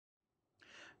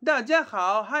大家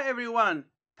好 ，Hi everyone，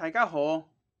大家好。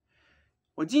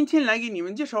我今天来给你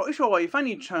们介绍一首我已翻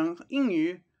译成英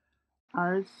语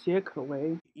而且可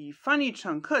为已翻译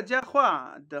成客家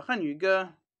话的汉语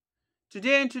歌。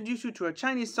Today I introduce you to a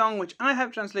Chinese song which I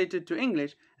have translated to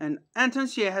English and Anton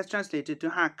Xie has translated to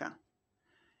Hakka.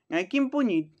 我今半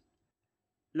日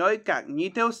來隔你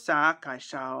到啥介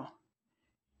紹？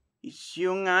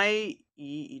小愛以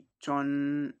一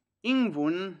種英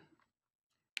文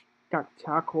格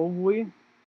恰可會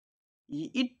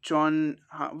以一種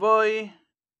學會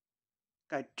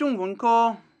改中文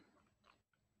歌。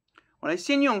我来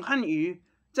先用汉语，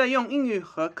再用英语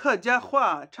和客家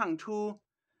话唱出，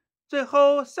最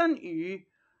后三语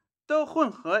都混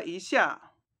合一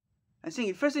下。I sing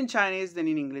it first in Chinese, then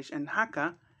in English and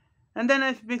Hakka, and then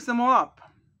I mix them all up.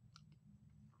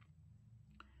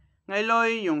 我來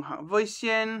用客會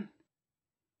先，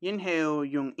然後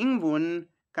用英文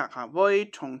隔客會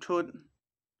唱出，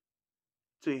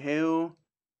最後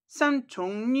三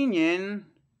種語言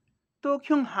都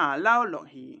向下撈落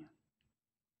去。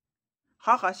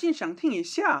好好欣賞聽一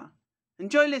下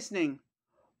 ，Enjoy listening，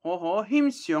 好好欣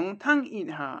賞聽一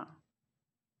下。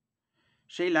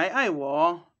誰來愛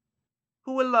我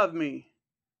 ？Who will love me？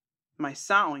 My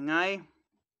sao愛。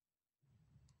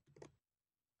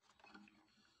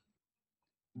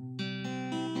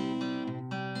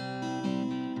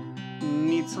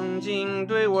你曾經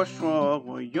對我說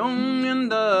過永遠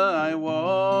的愛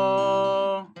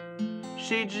我。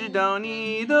誰知道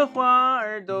你的話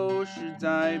兒都是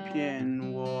在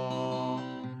騙我？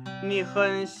你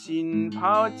狠心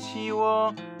拋棄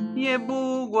我，也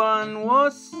不管我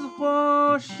死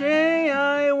活。誰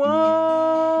愛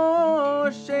我？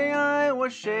誰愛我？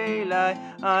誰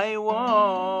來愛我？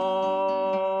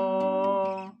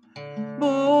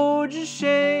不知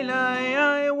誰來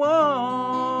愛我？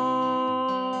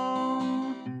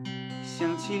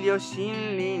想起了心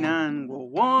裡難過，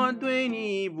我對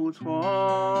你不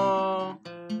錯，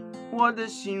我的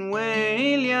心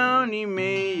為了你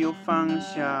沒有放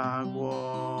下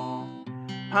過，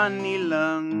怕你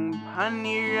冷，怕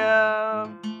你熱，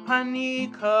怕你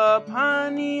渴，怕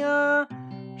你餓。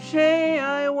誰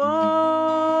愛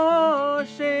我？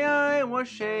誰愛我？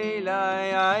誰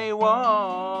來愛我？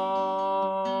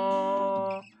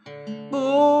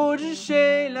不知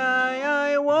誰來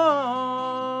愛我？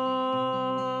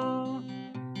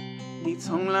你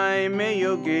從來沒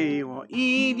有給我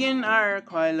一點兒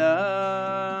快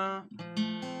樂，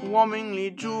我命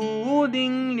裡注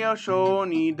定了受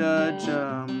你的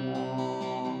折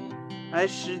磨。愛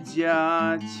是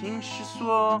假，情是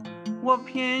鎖，我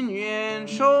偏願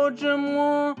受折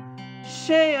磨。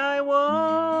誰愛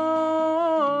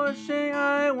我？誰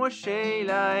愛我？誰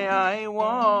來愛我？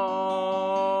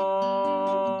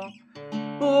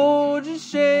不知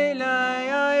誰來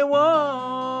愛我？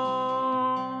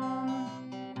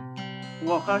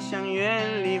我好像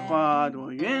園裡花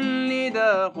朵，園裡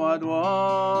的花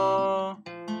朵，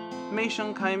沒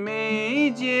盛開，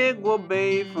沒結果，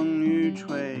被風雨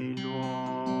吹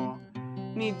落。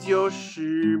你就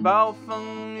是暴風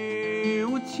雨，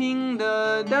無情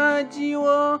的打擊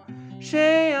我。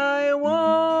誰愛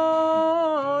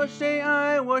我？誰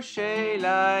愛我？誰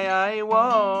來愛我？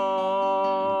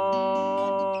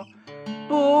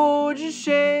不知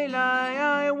誰來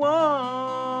愛我？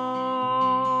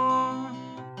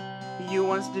 You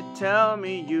once did tell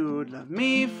me you'd love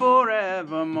me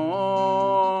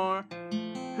forevermore.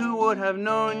 Who would have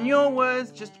known your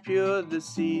words just pure the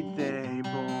seed they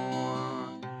bore?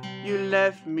 You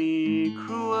left me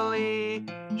cruelly.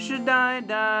 Should I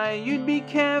die, you'd be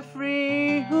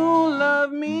carefree. Who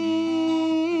love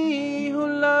me? Who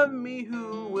love me?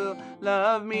 Who will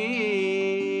love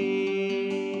me?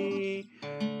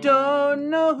 Don't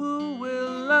know who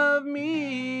will love me.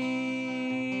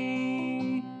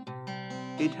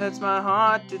 It hurts my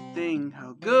heart to think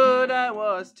how good I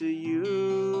was to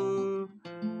you.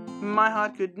 My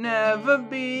heart could never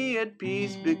be at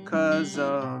peace because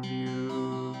of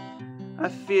you. I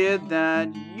feared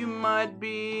that you might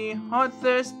be hot,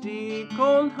 thirsty,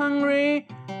 cold, hungry.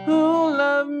 Who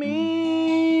love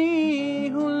me?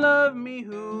 Who love me?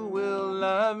 Who will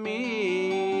love me?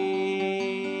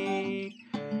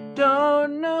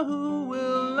 Don't know who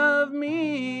will love me.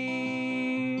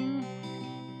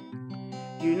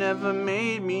 You never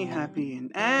made me happy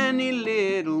in any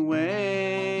little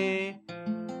way.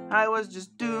 I was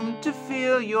just doomed to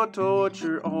feel your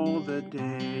torture all the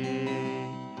day.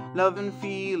 Love and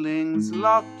feelings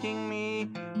locking me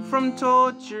from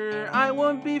torture. I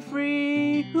won't be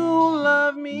free. Who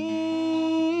love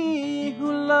me?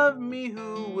 Who love me?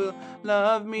 Who will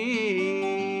love me?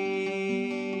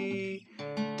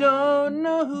 Don't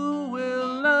know who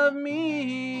will love me.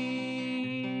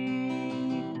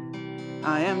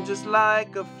 I am just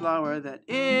like a flower that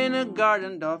in a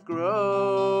garden doth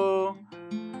grow.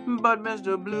 But best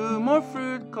to bloom more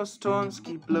fruit, 'cause storms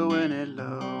keep blowing it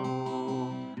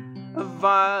low. A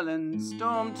violent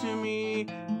storm to me,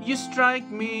 you strike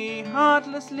me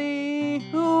heartlessly.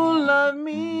 Who love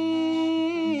me?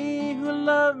 Who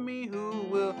love me? Who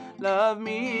will love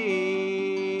me?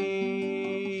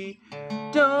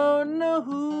 Don't know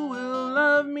who will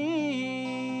love me.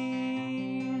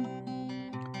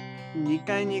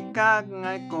 Nhị các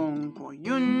ngài cùng của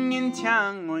yun nhìn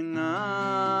chang ngồi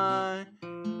ngài.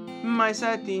 Mai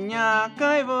sa ti nhà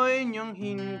cái với nhung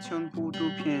hình chôn phụ tu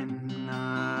phiền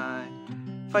ngài.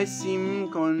 Phải sim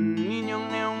con ni nhung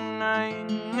nghèo ngài,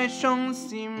 ngài song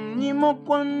sim ni một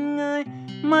quân ngài.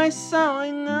 Mai sa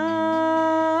ôi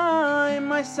ngài,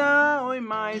 mai sa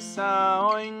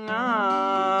ôi ngài.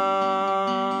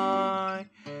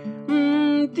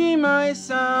 Ti mai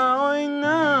sa ôi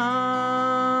ngài.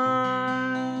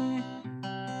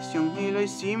 Xong hi lời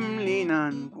sim li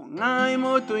nan của ngài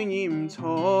mỗi tuổi nhìm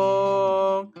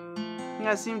chok.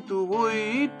 Ngài sim tu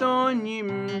vui to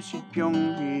nhìm shit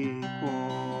pyong hi ko.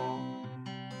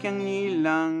 Kyang ni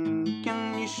lang,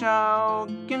 kyang ni sao,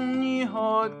 kyang ni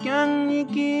hot, kyang ni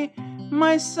ki.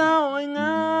 Mai sa ôi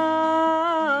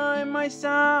ngài, mai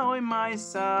sa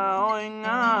ôi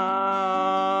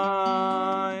ngài.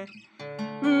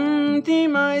 Ti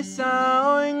mai sa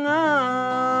ôi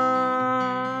ngài.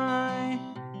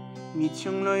 Ni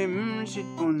chung lối shit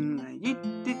bun ngài ít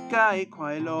tít cái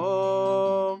khoai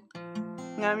lộc.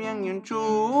 Ngài miang nhân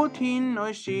chú thiên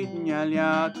ôi shit nhà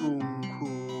lia thùng khu.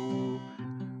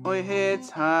 Ôi hết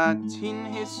chạc chín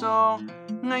hết so.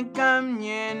 Ngài cảm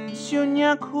nhận siêu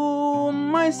nhà khu.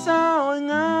 Mai sa ôi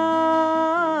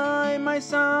ngài, mai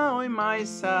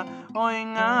sa ôi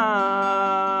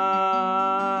ngài.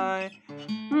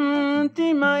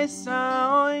 Ti mai sa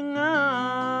ôi ngài.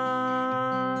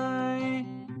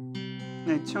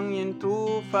 Ngài trong yên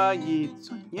tu pha yết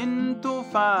chọn, yên tu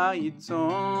pha yết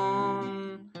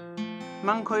chọn.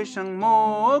 Mang khơi sang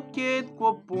mô kết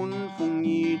của bún phùng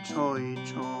nhị trôi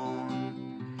tròn.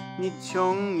 Nhị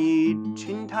chong nhị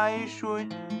chín thái suy,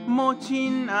 mô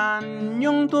chín an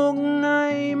nhung tục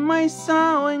ngài. Mai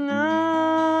sa ôi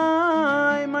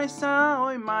ngài, mai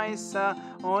sa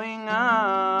ôi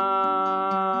ngài.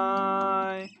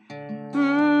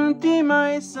 Ti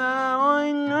mai sa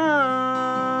ôi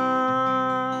ngài.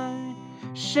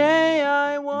谁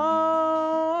爱我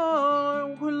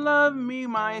who love me,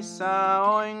 mai sa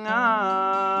ôi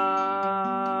ngài.